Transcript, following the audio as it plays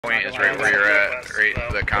Point is right where you're at, right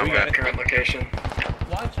the combat. Current location.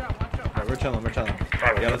 Watch out. Alright, we're chilling.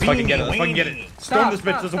 Yeah, let's fucking get it. Storm this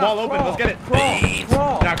bitch, there's a wall open, let's get it. Crawl.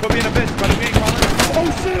 Nah, quit being a bitch, brother. We ain't crawling.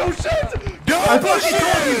 Oh shit! Go! I told you!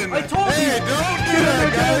 Hey, don't do that,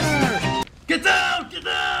 guys! Get down!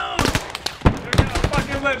 They're gonna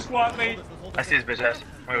fucking live, squad mate. I see his bitch ass.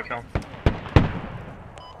 I'm gonna go kill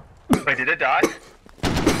him. Wait, did it die?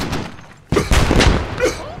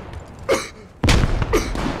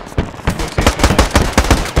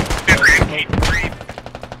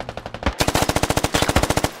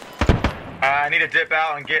 I need to dip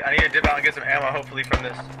out and get some ammo, hopefully from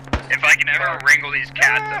this. If I can ever wrangle these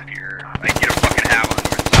cats up here, I can get a fucking ammo on the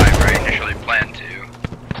north side where I initially planned to.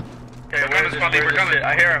 Okay, where's this shit?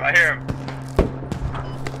 I hear him.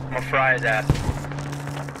 I'm gonna fry his ass.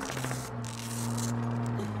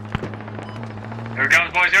 Here it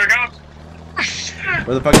comes, boys, here it comes!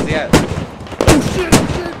 Where the fuck is he at? I'm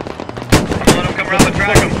gonna let him come around the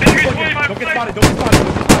track. Don't get spotted.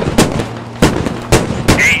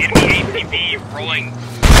 Hey, enemy ATV rolling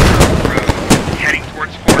road, heading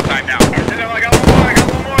towards 4 time now. I got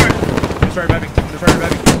one more. Just try revving.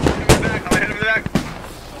 I'm gonna hit him in the back.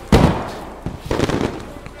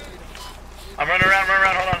 I'm running around,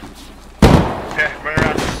 hold on. Okay, running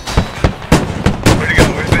around. Where'd he go?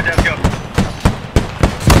 Where's the death go?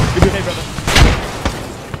 Give me a name, brother.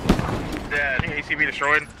 Dead. ACB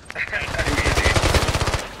destroyed.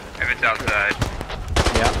 If it's outside.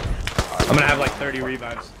 Yeah. I'm gonna have like 30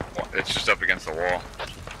 revives. It's just up against the wall.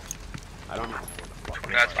 I don't know.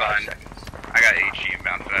 That's fine. I got HE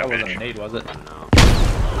inbound for that That wasn't bitch. a nade, was it? No.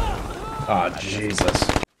 Oh,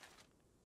 Jesus.